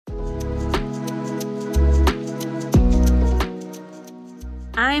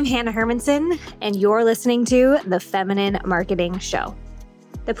I'm Hannah Hermanson, and you're listening to The Feminine Marketing Show,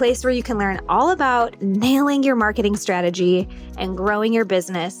 the place where you can learn all about nailing your marketing strategy and growing your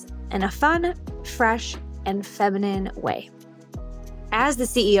business in a fun, fresh, and feminine way. As the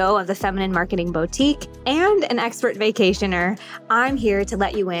CEO of the Feminine Marketing Boutique and an expert vacationer, I'm here to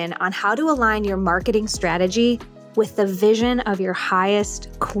let you in on how to align your marketing strategy with the vision of your highest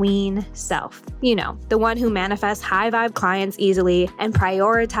queen self. You know, the one who manifests high vibe clients easily and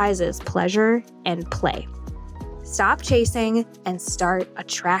prioritizes pleasure and play. Stop chasing and start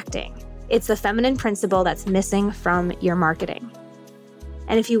attracting. It's the feminine principle that's missing from your marketing.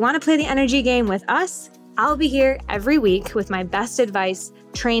 And if you want to play the energy game with us, I'll be here every week with my best advice,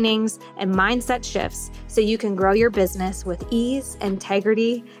 trainings, and mindset shifts so you can grow your business with ease,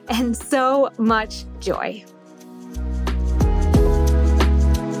 integrity, and so much joy.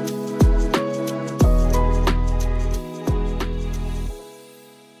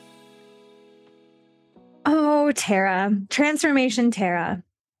 Oh, Tara, Transformation Tara.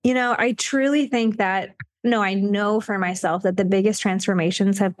 You know, I truly think that, I know for myself that the biggest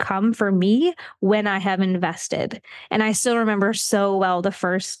transformations have come for me when I have invested. And I still remember so well the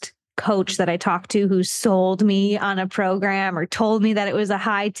first coach that I talked to who sold me on a program or told me that it was a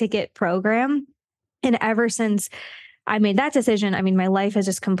high ticket program. And ever since I made that decision, my life has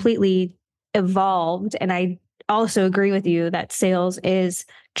just completely evolved. And I also agree with you that sales is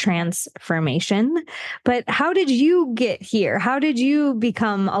transformation. But how did you get here? How did you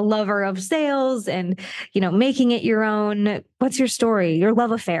become a lover of sales and, making it your own? What's your story, your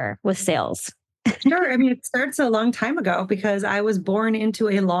love affair with sales? Sure. It starts a long time ago because I was born into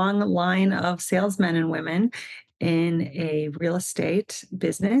a long line of salesmen and women in a real estate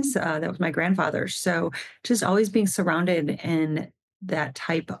business. That was my grandfather's. So just always being surrounded in that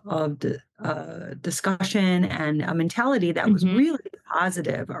type of discussion and a mentality that was really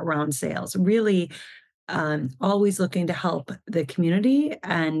positive around sales, really always looking to help the community.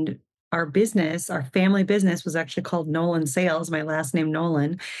 And our business, our family business, was actually called Nolan Sales, my last name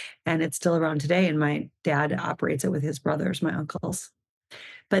Nolan, and it's still around today. And my dad operates it with his brothers, my uncles.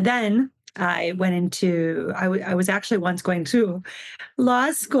 But then I went into, I was actually once going to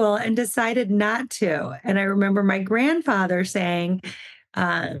law school and decided not to. And I remember my grandfather saying,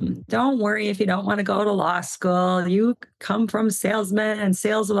 don't worry if you don't want to go to law school. You come from salesmen and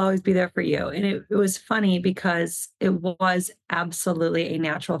sales will always be there for you. And it was funny because it was absolutely a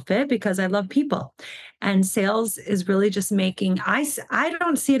natural fit because I love people. And sales is really just making, I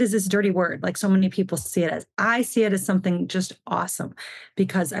don't see it as this dirty word like so many people see it as. I see it as something just awesome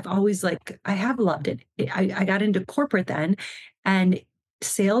because I've always I have loved it. I got into corporate then, and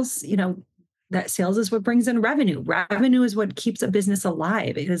sales, that sales is what brings in revenue. Revenue is what keeps a business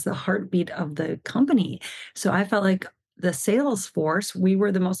alive. It is the heartbeat of the company. So I felt like the sales force, we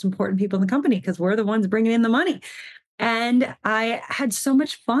were the most important people in the company because we're the ones bringing in the money. And I had so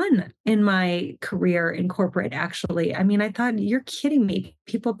much fun in my career in corporate, actually. I thought, you're kidding me.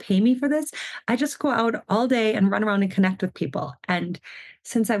 People pay me for this. I just go out all day and run around and connect with people. And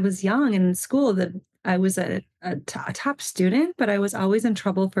since I was young and in school, I was a top student, but I was always in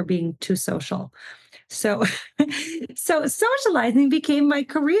trouble for being too social. So socializing became my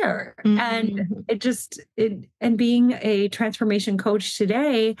career. And and being a transformation coach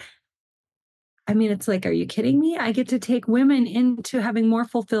today, it's like, are you kidding me? I get to take women into having more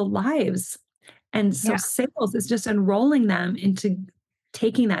fulfilled lives. And so sales is just enrolling them into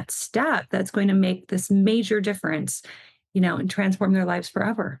taking that step that's going to make this major difference, and transform their lives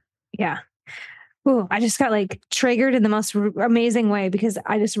forever. Yeah. Ooh, I just got triggered in the most amazing way because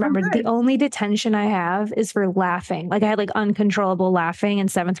I just remembered the only detention I have is for laughing. I had uncontrollable laughing in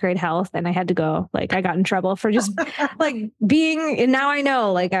 7th grade health, and I had to go. I got in trouble for just being. And now I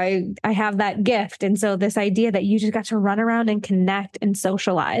know I have that gift, and so this idea that you just got to run around and connect and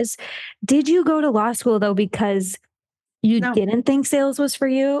socialize. Did you go to law school though because you didn't think sales was for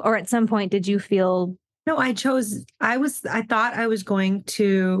you, or at some point did you feel? No, I thought I was going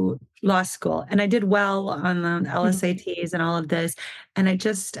to law school and I did well on the LSATs and all of this. And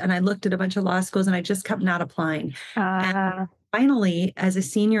I looked at a bunch of law schools and I just kept not applying. And finally, as a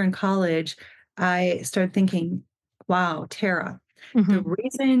senior in college, I started thinking, wow, Tara, the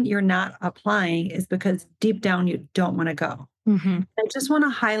reason you're not applying is because deep down you don't want to go. I just want to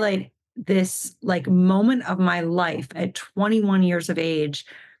highlight this moment of my life at 21 years of age,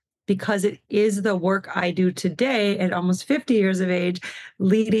 because it is the work I do today at almost 50 years of age,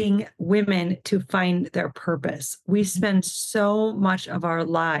 leading women to find their purpose. We spend so much of our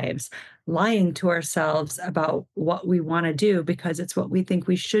lives lying to ourselves about what we want to do because it's what we think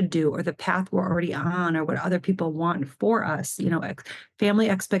we should do, or the path we're already on, or what other people want for us. Family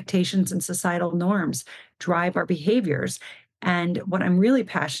expectations and societal norms drive our behaviors. And what I'm really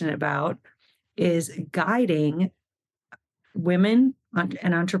passionate about is guiding women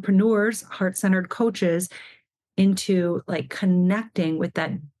and entrepreneurs, heart-centered coaches into like connecting with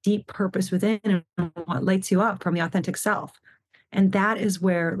that deep purpose within and what lights you up from the authentic self. And that is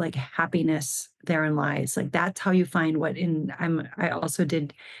where like happiness therein lies. Like that's how you find I also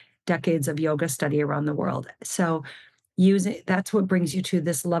did decades of yoga study around the world. So that's what brings you to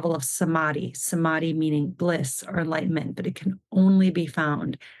this level of samadhi meaning bliss or enlightenment, but it can only be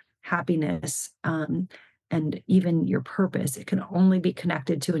found happiness, and even your purpose, it can only be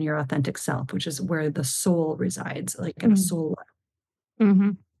connected to in your authentic self, which is where the soul resides, like in a soul.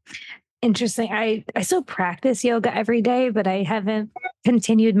 Mm-hmm. Interesting. I still practice yoga every day, but I haven't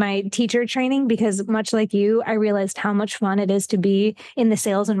continued my teacher training because much like you, I realized how much fun it is to be in the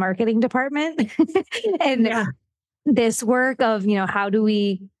sales and marketing department. And this work of, how do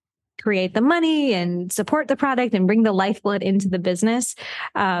we create the money and support the product and bring the lifeblood into the business.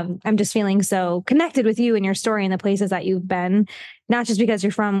 I'm just feeling so connected with you and your story and the places that you've been, not just because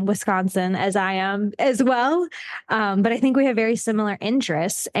you're from Wisconsin as I am as well. But I think we have very similar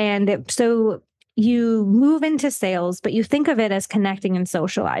interests. And so you move into sales, but you think of it as connecting and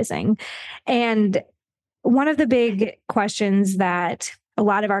socializing. And one of the big questions that a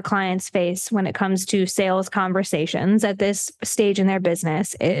lot of our clients face when it comes to sales conversations at this stage in their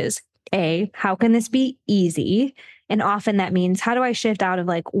business is how can this be easy? And often that means, how do I shift out of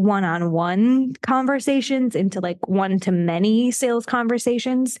like one-on-one conversations into like one-to-many sales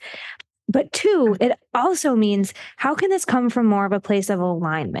conversations? But two, it also means, how can this come from more of a place of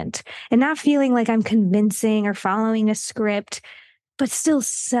alignment and not feeling like I'm convincing or following a script, but still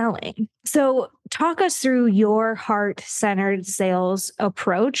selling? So talk us through your heart-centered sales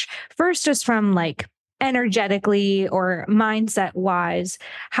approach. First, just from like energetically or mindset wise,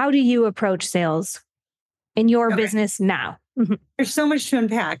 how do you approach sales in your business now? There's so much to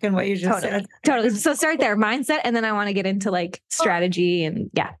unpack in what you just said. Totally. So start there, mindset, and then I want to get into like strategy and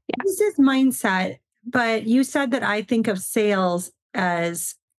yeah. This is mindset, but you said that I think of sales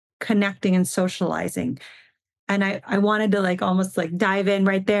as connecting and socializing. And I wanted to like almost like dive in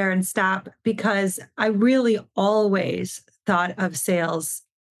right there and stop, because I really always thought of sales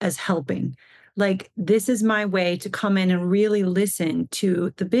as helping. Like, this is my way to come in and really listen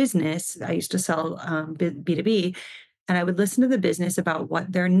to the business. I used to sell B2B, and I would listen to the business about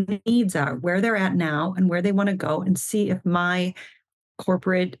what their needs are, where they're at now, and where they want to go, and see if my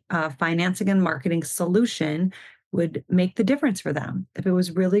corporate financing and marketing solution would make the difference for them, if it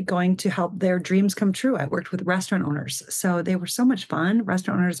was really going to help their dreams come true. I worked with restaurant owners, so they were so much fun.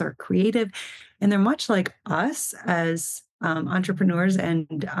 Restaurant owners are creative, and they're much like us as entrepreneurs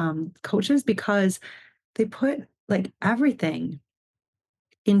and coaches, because they put like everything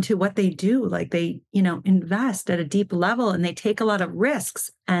into what they do. Like they, invest at a deep level, and they take a lot of risks,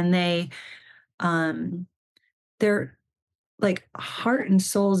 and they're like heart and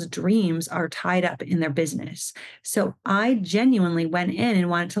soul's dreams are tied up in their business. So I genuinely went in and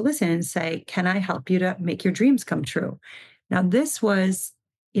wanted to listen and say, can I help you to make your dreams come true? Now, this was,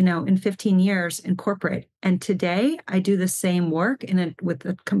 in 15 years in corporate. And today I do the same work with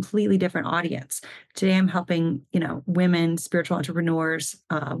a completely different audience. Today I'm helping, women, spiritual entrepreneurs,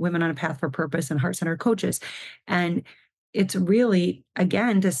 women on a path for purpose, and heart-centered coaches. And it's really,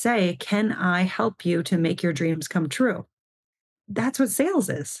 again, to say, can I help you to make your dreams come true? That's what sales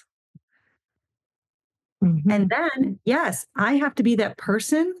is. Mm-hmm. And then, yes, I have to be that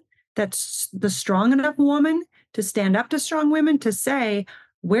person that's the strong enough woman to stand up to strong women, to say,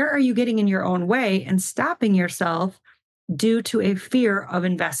 where are you getting in your own way and stopping yourself due to a fear of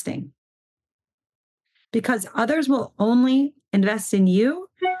investing? Because others will only invest in you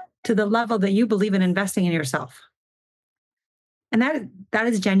to the level that you believe in investing in yourself. And that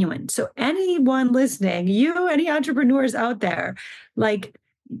is genuine. So anyone listening, any entrepreneurs out there, like,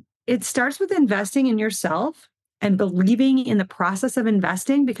 it starts with investing in yourself and believing in the process of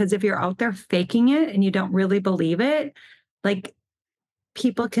investing. Because if you're out there faking it and you don't really believe it, like,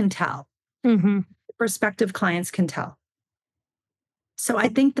 people can tell. Mm-hmm. Prospective clients can tell. So I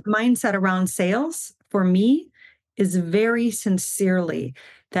think the mindset around sales for me is very sincerely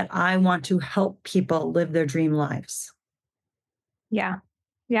that I want to help people live their dream lives. Yeah.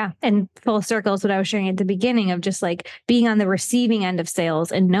 Yeah. And full circle is what I was sharing at the beginning of just like being on the receiving end of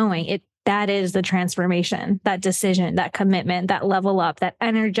sales and knowing it. That is the transformation, that decision, that commitment, that level up, that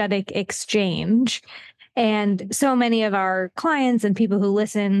energetic exchange. And so many of our clients and people who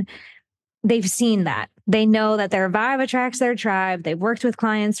listen, they've seen that. They know that their vibe attracts their tribe. They've worked with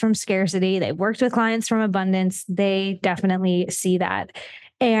clients from scarcity. They've worked with clients from abundance. They definitely see that.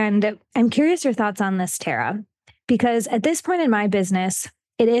 And I'm curious your thoughts on this, Tara, because at this point in my business,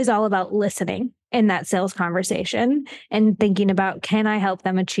 it is all about listening in that sales conversation and thinking about, can I help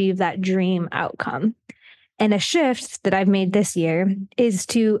them achieve that dream outcome? And a shift that I've made this year is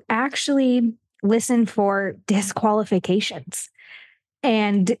to actually listen for disqualifications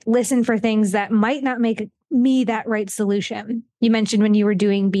and listen for things that might not make me that right solution. You mentioned when you were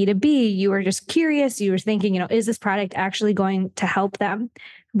doing B2B, you were just curious. You were thinking, is this product actually going to help them?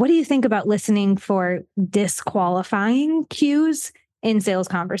 What do you think about listening for disqualifying cues in sales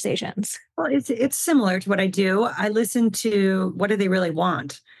conversations? Well, it's similar to what I do. I listen to what do they really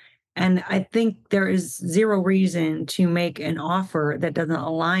want. And I think there is zero reason to make an offer that doesn't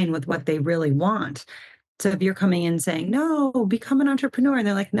align with what they really want. So if you're coming in saying, no, become an entrepreneur, and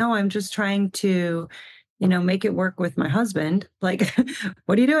they're like, no, I'm just trying to, make it work with my husband. Like,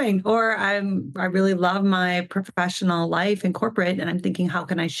 what are you doing? Or I really love my professional life in corporate, and I'm thinking, how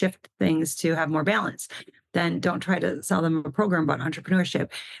can I shift things to have more balance? Then don't try to sell them a program about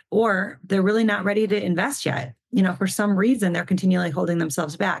entrepreneurship. Or they're really not ready to invest yet. For some reason, they're continually holding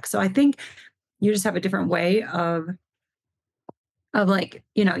themselves back. So I think you just have a different way of like,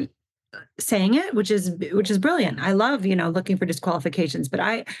 saying it, which is brilliant. I love, looking for disqualifications, but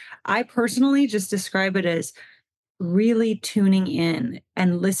I personally just describe it as really tuning in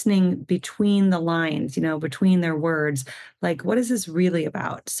and listening between the lines, between their words. Like, what is this really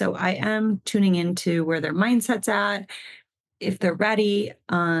about? So I am tuning into where their mindset's at, if they're ready.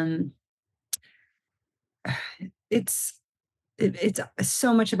 It's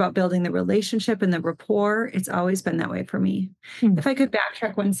so much about building the relationship and the rapport. It's always been that way for me. If I could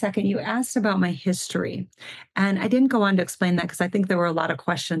backtrack 1 second, you asked about my history, and I didn't go on to explain that because I think there were a lot of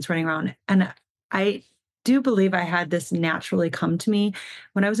questions running around. And I do believe I had this naturally come to me.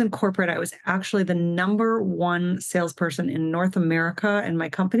 When I was in corporate, I was actually the number one salesperson in North America in my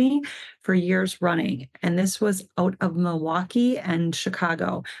company for years running. And this was out of Milwaukee and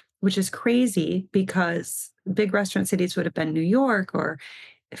Chicago, which is crazy because big restaurant cities would have been New York or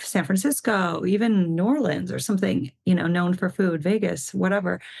San Francisco, even New Orleans or something, known for food, Vegas,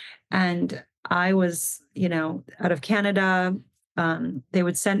 whatever. And I was, out of Canada.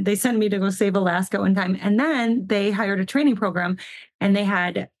 They sent me to go save Alaska one time. And then they hired a training program, and they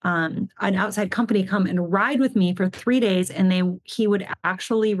had an outside company come and ride with me for 3 days. And he would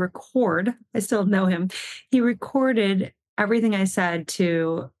actually record. I still know him. He recorded everything I said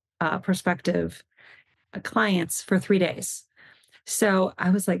to prospective clients for 3 days. So I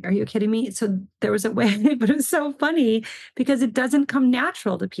was like, are you kidding me? So there was a way, but it was so funny because it doesn't come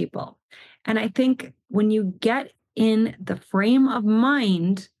natural to people. And I think when you get in the frame of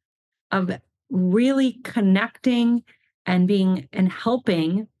mind of really connecting and being and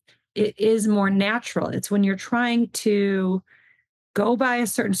helping, it is more natural. It's when you're trying to go by a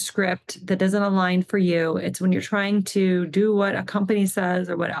certain script that doesn't align for you. It's when you're trying to do what a company says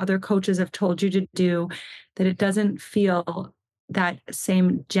or what other coaches have told you to do, that it doesn't feel that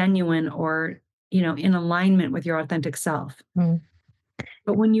same genuine or, in alignment with your authentic self.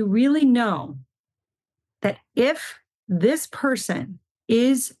 But when you really know that if this person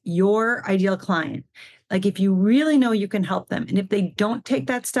is your ideal client, like if you really know you can help them, and if they don't take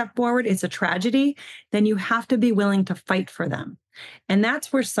that step forward, it's a tragedy, then you have to be willing to fight for them. And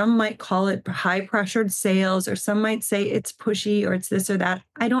that's where some might call it high pressured sales, or some might say it's pushy or it's this or that.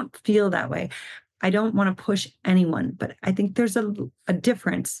 I don't feel that way. I don't want to push anyone, but I think there's a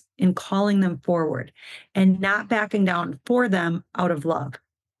difference in calling them forward and not backing down for them out of love.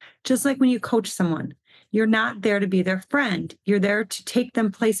 Just like when you coach someone, you're not there to be their friend. You're there to take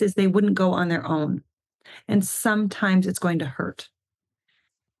them places they wouldn't go on their own. And sometimes it's going to hurt.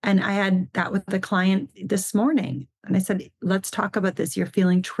 And I had that with the client this morning. And I said, let's talk about this. You're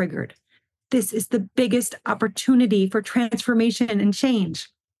feeling triggered. This is the biggest opportunity for transformation and change.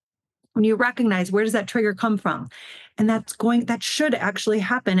 When you recognize, where does that trigger come from? And that should actually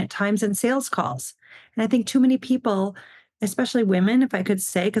happen at times in sales calls. And I think too many people, especially women, if I could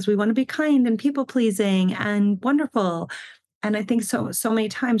say, because we want to be kind and people pleasing and wonderful. And I think so many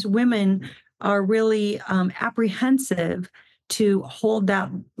times women are really apprehensive to hold that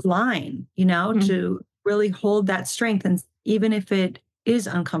line, to really hold that strength. And even if it is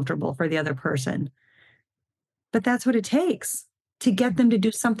uncomfortable for the other person, but that's what it takes to get them to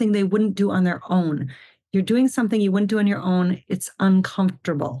do something they wouldn't do on their own. You're doing something you wouldn't do on your own. It's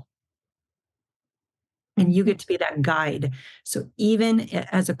uncomfortable. and you get to be that guide. So even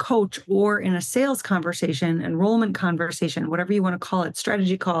as a coach or in a sales conversation, enrollment conversation, whatever you want to call it,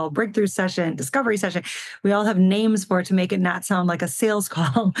 strategy call, breakthrough session, discovery session, we all have names for it to make it not sound like a sales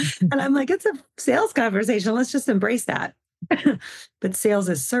call. And I'm like, it's a sales conversation. Let's just embrace that. But sales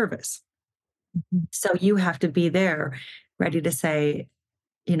is service. So you have to be there ready to say,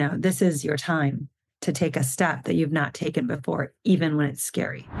 this is your time to take a step that you've not taken before, even when it's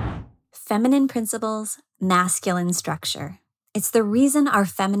scary. Feminine principles, masculine structure. It's the reason our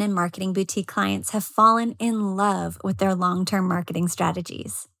feminine marketing boutique clients have fallen in love with their long-term marketing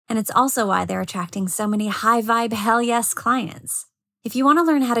strategies. And it's also why they're attracting so many high-vibe, hell yes clients. If you want to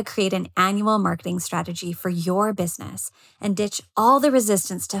learn how to create an annual marketing strategy for your business and ditch all the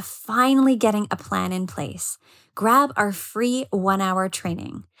resistance to finally getting a plan in place, grab our free 1-hour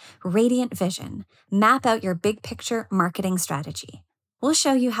training, Radiant Vision. Map out your big picture marketing strategy. We'll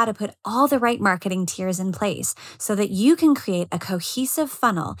show you how to put all the right marketing tiers in place so that you can create a cohesive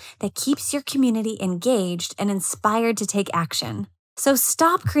funnel that keeps your community engaged and inspired to take action. So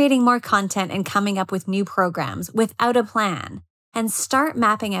stop creating more content and coming up with new programs without a plan, and start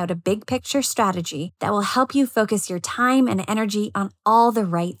mapping out a big picture strategy that will help you focus your time and energy on all the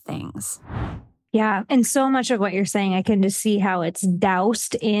right things. Yeah. And so much of what you're saying, I can just see how it's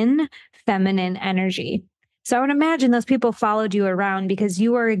doused in feminine energy. So I would imagine those people followed you around because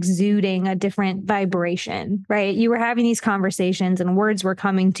you were exuding a different vibration, right? You were having these conversations and words were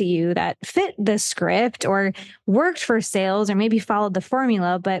coming to you that fit the script or worked for sales or maybe followed the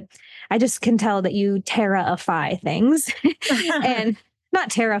formula. But I just can tell that you terrify things and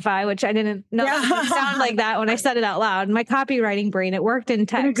not terrify, which I didn't know it would sound like that when I said it out loud. My copywriting brain, it worked in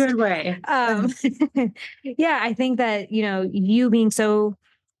text. In a good way. Yeah, I think that, you being so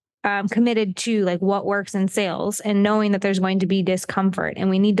committed to like what works in sales and knowing that there's going to be discomfort and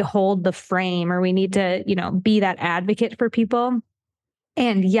we need to hold the frame or we need to, be that advocate for people.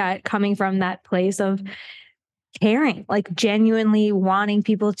 And yet coming from that place of caring, like genuinely wanting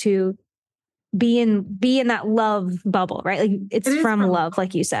people to be in that love bubble, right? Like it's from love,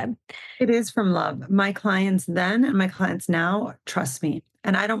 like you said. It is from love. My clients then and my clients now trust me.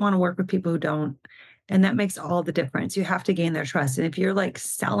 And I don't want to work with people who don't. And that makes all the difference. You have to gain their trust. And if you're like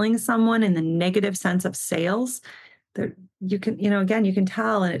selling someone in the negative sense of sales, you can, again, you can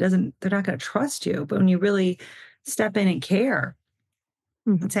tell and they're not going to trust you. But when you really step in and care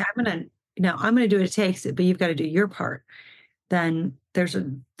and say, I'm going to do what it takes, but you've got to do your part, then there's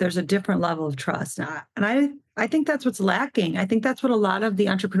a different level of trust. And I think that's what's lacking. I think that's what a lot of the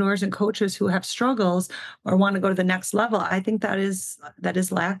entrepreneurs and coaches who have struggles or want to go to the next level, I think that is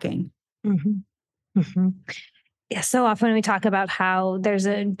lacking. Mm-hmm. Mm-hmm. Yeah, so often we talk about how there's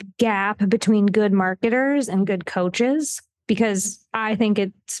a gap between good marketers and good coaches, because I think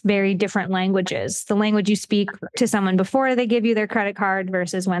it's very different languages. The language you speak to someone before they give you their credit card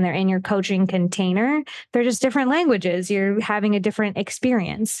versus when they're in your coaching container, they're just different languages. You're having a different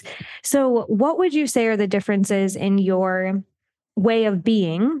experience. So what would you say are the differences in your way of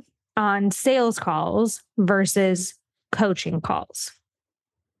being on sales calls versus coaching calls?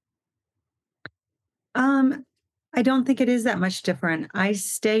 I don't think it is that much different. I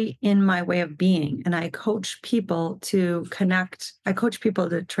stay in my way of being and I coach people to connect. I coach people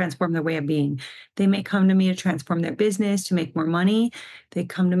to transform their way of being. They may come to me to transform their business, to make more money. They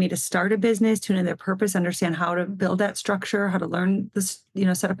come to me to start a business, tune in their purpose, understand how to build that structure, how to learn this,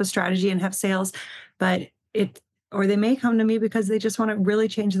 set up a strategy and have sales. Or they may come to me because they just want to really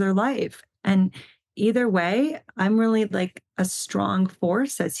change their life. And either way, I'm really like a strong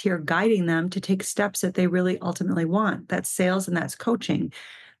force that's here guiding them to take steps that they really ultimately want. That's sales and that's coaching.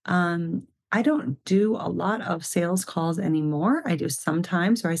 I don't do a lot of sales calls anymore. I do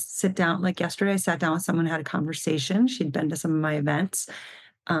sometimes, or I sit down, like yesterday, I sat down with someone, had a conversation. She'd been to some of my events,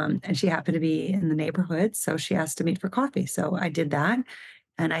 and she happened to be in the neighborhood. So she asked to meet for coffee. So I did that.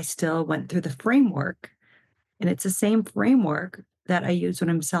 And I still went through the framework. And it's the same framework that I use when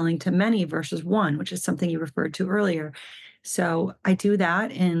I'm selling to many versus one, which is something you referred to earlier. So I do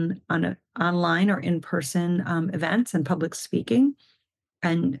that on online or in-person events and public speaking.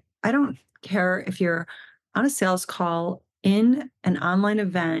 And I don't care if you're on a sales call in an online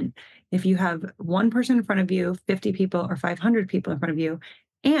event, if you have one person in front of you, 50 people or 500 people in front of you,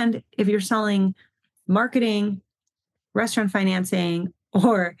 and if you're selling marketing, restaurant financing,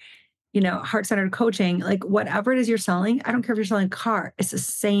 or heart-centered coaching, like whatever it is you're selling, I don't care if you're selling a car, it's the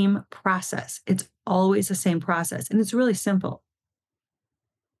same process. It's always the same process. And it's really simple.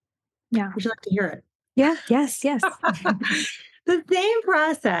 Yeah. Would you like to hear it? Yeah. Yes. The same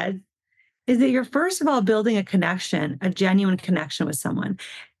process is that you're first of all building a connection, a genuine connection with someone.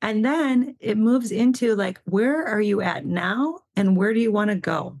 And then it moves into like, where are you at now? And where do you want to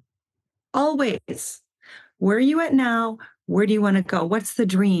go? Always. Where are you at now? Where do you want to go? What's the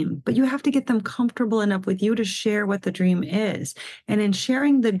dream? But you have to get them comfortable enough with you to share what the dream is. And in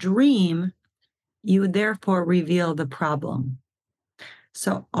sharing the dream, you therefore reveal the problem.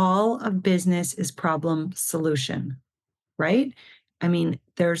 So all of business is problem solution, right? I mean,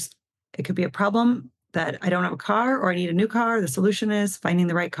 it could be a problem that I don't have a car or I need a new car. The solution is finding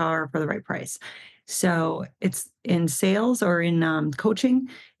the right car for the right price. So it's in sales or in coaching.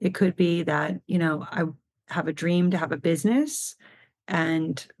 It could be that, I have a dream to have a business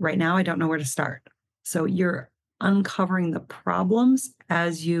and right now I don't know where to start. So you're uncovering the problems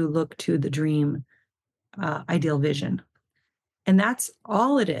as you look to the dream ideal vision. And that's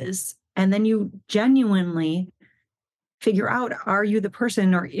all it is. And then you genuinely figure out, are you the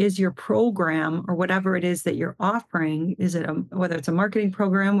person or is your program or whatever it is that you're offering, is it whether it's a marketing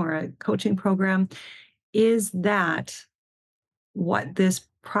program or a coaching program, is that what this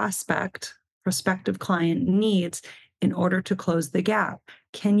prospective client needs in order to close the gap?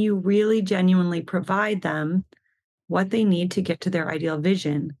 Can you really genuinely provide them what they need to get to their ideal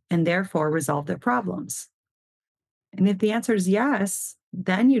vision and therefore resolve their problems? And if the answer is yes,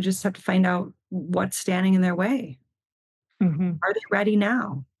 then you just have to find out what's standing in their way. Mm-hmm. Are they ready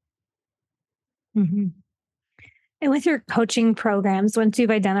now? Mm-hmm. And with your coaching programs, once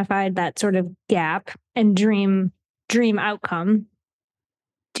you've identified that sort of gap and dream outcome,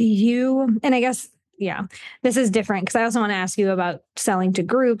 and I guess, this is different because I also want to ask you about selling to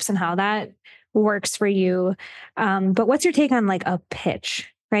groups and how that works for you. But what's your take on like a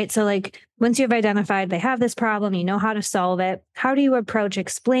pitch, right? So like once you've identified they have this problem, you know how to solve it. How do you approach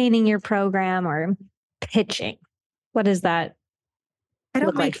explaining your program or pitching? What does that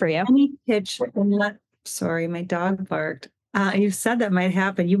look like for you? Any pitch. Sorry, my dog barked. You said that might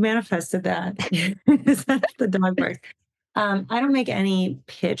happen. You manifested that. The dog barked. I don't make any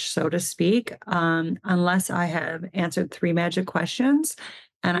pitch, so to speak, unless I have answered 3 magic questions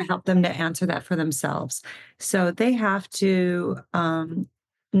and I help them to answer that for themselves. So they have to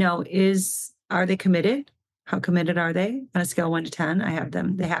know, are they committed? How committed are they? On a scale of 1 to 10,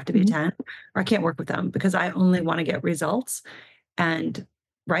 they have to be a 10, or I can't work with them because I only want to get results. And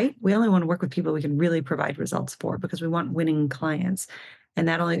right, we only want to work with people we can really provide results for because we want winning clients. And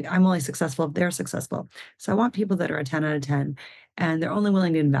I'm only successful if they're successful. So I want people that are a 10 out of 10 and they're only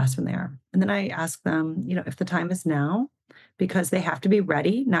willing to invest when they are. And then I ask them, if the time is now, because they have to be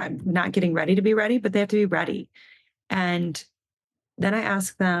ready, not getting ready to be ready, but they have to be ready. And then I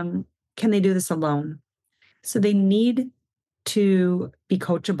ask them, can they do this alone? So they need to be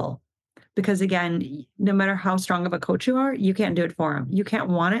coachable. Because again, no matter how strong of a coach you are, you can't do it for them. You can't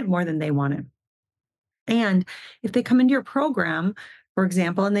want it more than they want it. And if they come into your program, for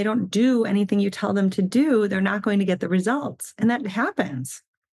example, and they don't do anything you tell them to do, they're not going to get the results. And that happens.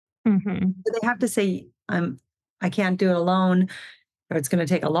 Mm-hmm. So they have to say, I can't do it alone, or it's going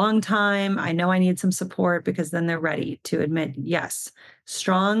to take a long time. I know I need some support, because then they're ready to admit, yes,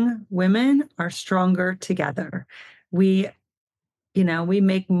 strong women are stronger together. We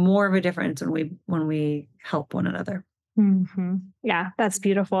make more of a difference when we help one another. Mm-hmm. Yeah, that's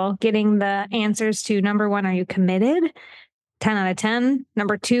beautiful. Getting the answers to number 1, are you committed? 10 out of 10.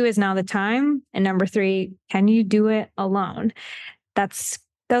 Number 2 is now the time. And number 3, can you do it alone?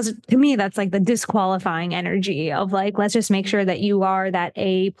 To me, that's like the disqualifying energy of like, let's just make sure that you are that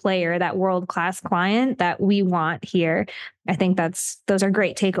A player, that world-class client that we want here. I think those are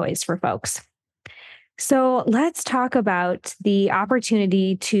great takeaways for folks. So let's talk about the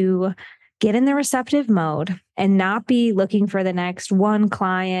opportunity to get in the receptive mode and not be looking for the next one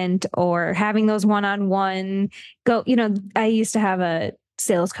client or having those one-on-one go. I used to have a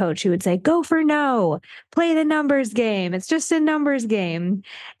sales coach who would say, go for no, play the numbers game. It's just a numbers game.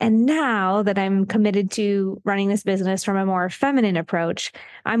 And now that I'm committed to running this business from a more feminine approach,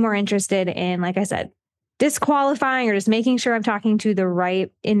 I'm more interested in, like I said, disqualifying or just making sure I'm talking to the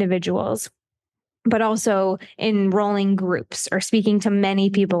right individuals, but also enrolling groups or speaking to many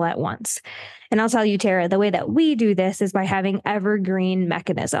people at once. And I'll tell you, Tara, the way that we do this is by having evergreen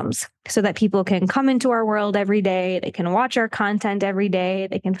mechanisms so that people can come into our world every day. They can watch our content every day.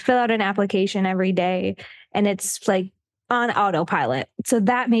 They can fill out an application every day. And it's like on autopilot. So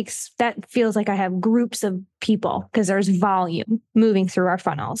that feels like I have groups of people because there's volume moving through our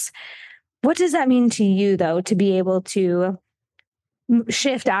funnels. What does that mean to you, though, to be able to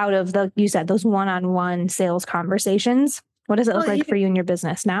shift out of those one-on-one sales conversations? What does it look like for you in your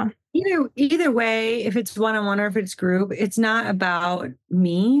business now? Either way, if it's one-on-one or if it's group, it's not about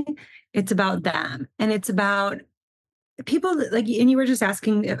me. It's about them. And it's about people like, and you were just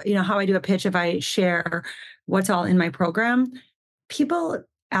asking, how I do a pitch if I share what's all in my program. People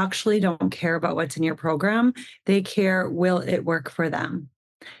actually don't care about what's in your program. They care, will it work for them?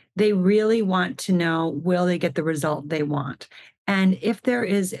 They really want to know, will they get the result they want? And if there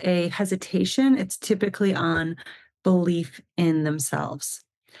is a hesitation, it's typically on belief in themselves.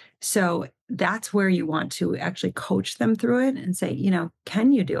 So that's where you want to actually coach them through it and say,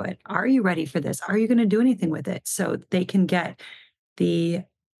 can you do it? Are you ready for this? Are you going to do anything with it? So they can get the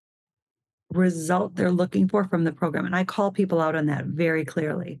result they're looking for from the program. And I call people out on that very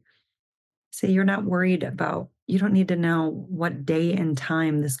clearly. Say, you're not worried about, you don't need to know what day and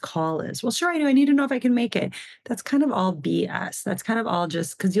time this call is. Well, sure, I do. I need to know if I can make it. That's kind of all BS. That's kind of all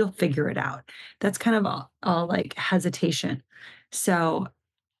just because you'll figure it out. That's kind of all like hesitation. So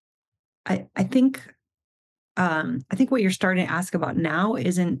I think what you're starting to ask about now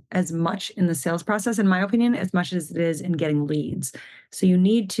isn't as much in the sales process, in my opinion, as much as it is in getting leads. So you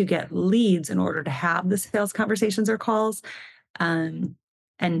need to get leads in order to have the sales conversations or calls. And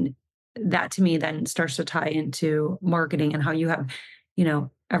that to me then starts to tie into marketing and how you have,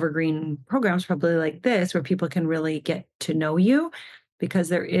 evergreen programs probably like this, where people can really get to know you, because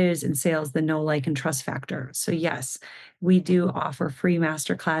there is in sales the know, like, and trust factor. So yes, we do offer free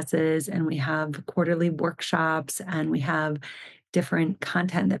master classes, and we have quarterly workshops, and we have different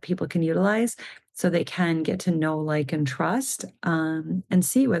content that people can utilize so they can get to know, like, and trust, and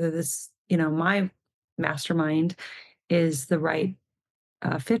see whether this, my mastermind is the right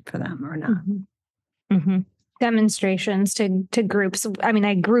fit for them or not. Mm-hmm. Mm-hmm. Demonstrations to groups. I mean,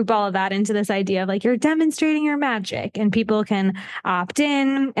 I group all of that into this idea of like, you're demonstrating your magic, and people can opt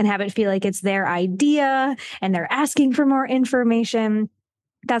in and have it feel like it's their idea and they're asking for more information.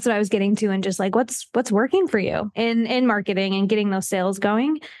 That's what I was getting to, and just like, what's working for you in marketing and getting those sales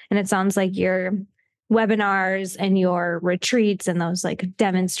going. And it sounds like your webinars and your retreats and those like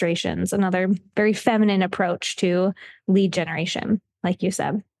demonstrations, another very feminine approach to lead generation, like you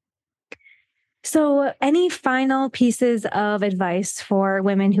said. So any final pieces of advice for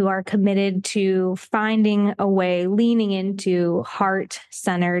women who are committed to finding a way, leaning into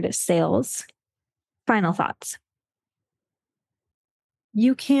heart-centered sales? Final thoughts.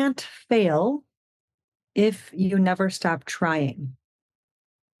 You can't fail if you never stop trying.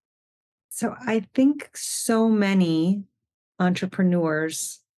 So I think so many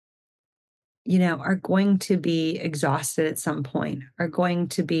entrepreneurs, are going to be exhausted at some point, are going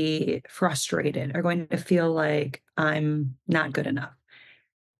to be frustrated, are going to feel like I'm not good enough.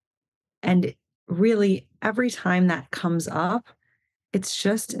 And really, every time that comes up, it's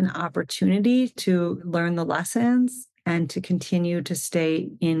just an opportunity to learn the lessons and to continue to stay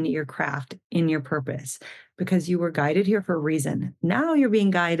in your craft, in your purpose, because you were guided here for a reason. Now you're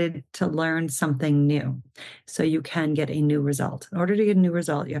being guided to learn something new so you can get a new result. In order to get a new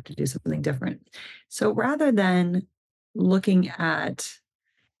result, you have to do something different. So rather than looking at,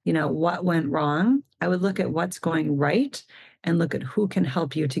 what went wrong, I would look at what's going right and look at who can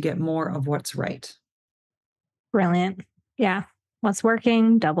help you to get more of what's right. Brilliant. Yeah. What's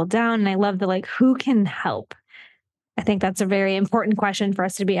working, double down. And I love the like, who can help? I think that's a very important question for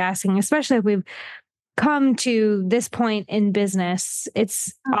us to be asking, especially if we've come to this point in business.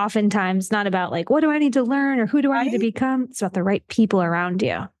 It's oftentimes not about like, what do I need to learn or who do I need to become? It's about the right people around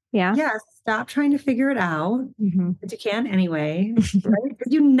you. Yeah. Yes. Stop trying to figure it out. Mm-hmm. But you can anyway, right?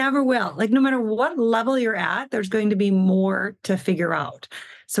 But you never will. Like, no matter what level you're at, there's going to be more to figure out.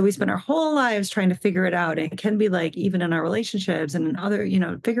 So we spend our whole lives trying to figure it out. And it can be like, even in our relationships and in other,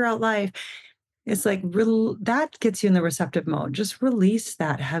 figure out life. It's like, that gets you in the receptive mode. Just release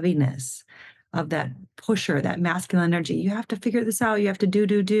that heaviness of that pusher, that masculine energy. You have to figure this out. You have to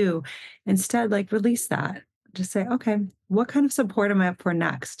do. Instead, like, release that. Just say, okay, what kind of support am I up for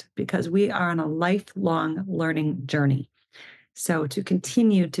next? Because we are on a lifelong learning journey. So to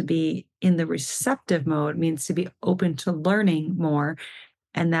continue to be in the receptive mode means to be open to learning more.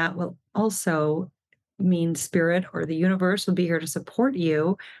 And that will also mean spirit or the universe will be here to support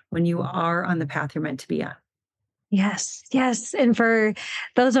you when you are on the path you're meant to be on. Yes. Yes. And for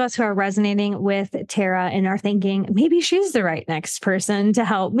those of us who are resonating with Tara and are thinking, maybe she's the right next person to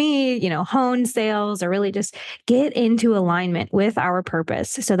help me, hone sales or really just get into alignment with our purpose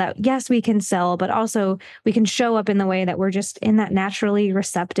so that, yes, we can sell, but also we can show up in the way that we're just in that naturally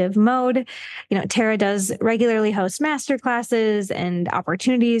receptive mode. Tara does regularly host masterclasses and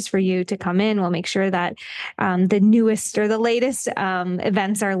opportunities for you to come in. We'll make sure that the newest or the latest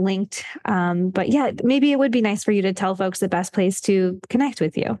events are linked. But yeah, maybe it would be nice for you to tell folks the best place to connect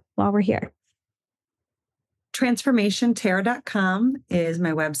with you while we're here. transformationterra.com is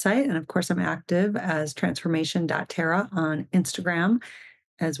my website. And of course, I'm active as transformation.terra on Instagram,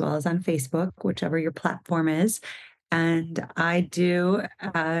 as well as on Facebook, whichever your platform is. And I do,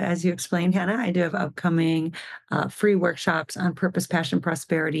 as you explained, Hannah, I do have upcoming free workshops on purpose, passion,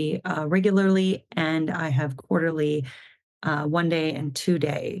 prosperity regularly. And I have quarterly 1-day and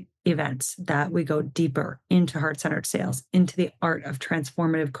 2-day events that we go deeper into heart-centered sales, into the art of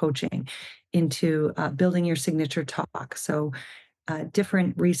transformative coaching, into building your signature talk. So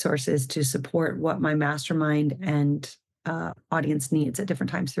different resources to support what my mastermind and audience needs at different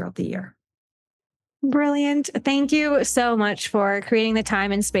times throughout the year. Brilliant. Thank you so much for creating the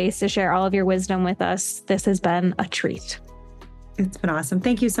time and space to share all of your wisdom with us. This has been a treat. It's been awesome.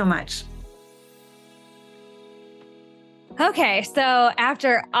 Thank you so much. Okay, so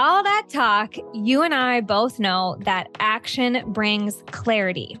after all that talk, you and I both know that action brings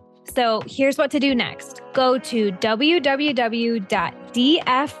clarity. So here's what to do next. Go to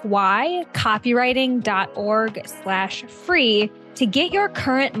www.dfycopywriting.org/free to get your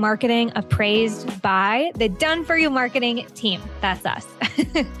current marketing appraised by the Done For You marketing team. That's us.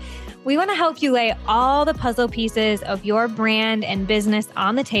 We want to help you lay all the puzzle pieces of your brand and business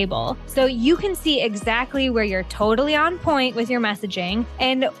on the table so you can see exactly where you're totally on point with your messaging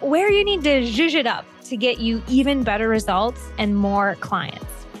and where you need to zhuzh it up to get you even better results and more clients.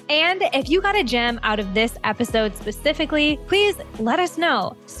 And if you got a gem out of this episode specifically, please let us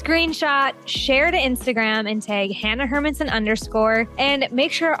know. Screenshot, share to Instagram, and tag Hannah Hermanson _ and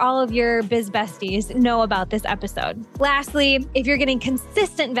make sure all of your biz besties know about this episode. Lastly, if you're getting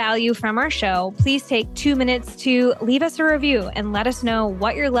consistent value from our show, please take 2 minutes to leave us a review and let us know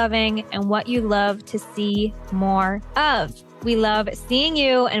what you're loving and what you love to see more of. We love seeing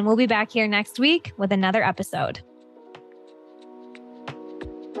you, and we'll be back here next week with another episode.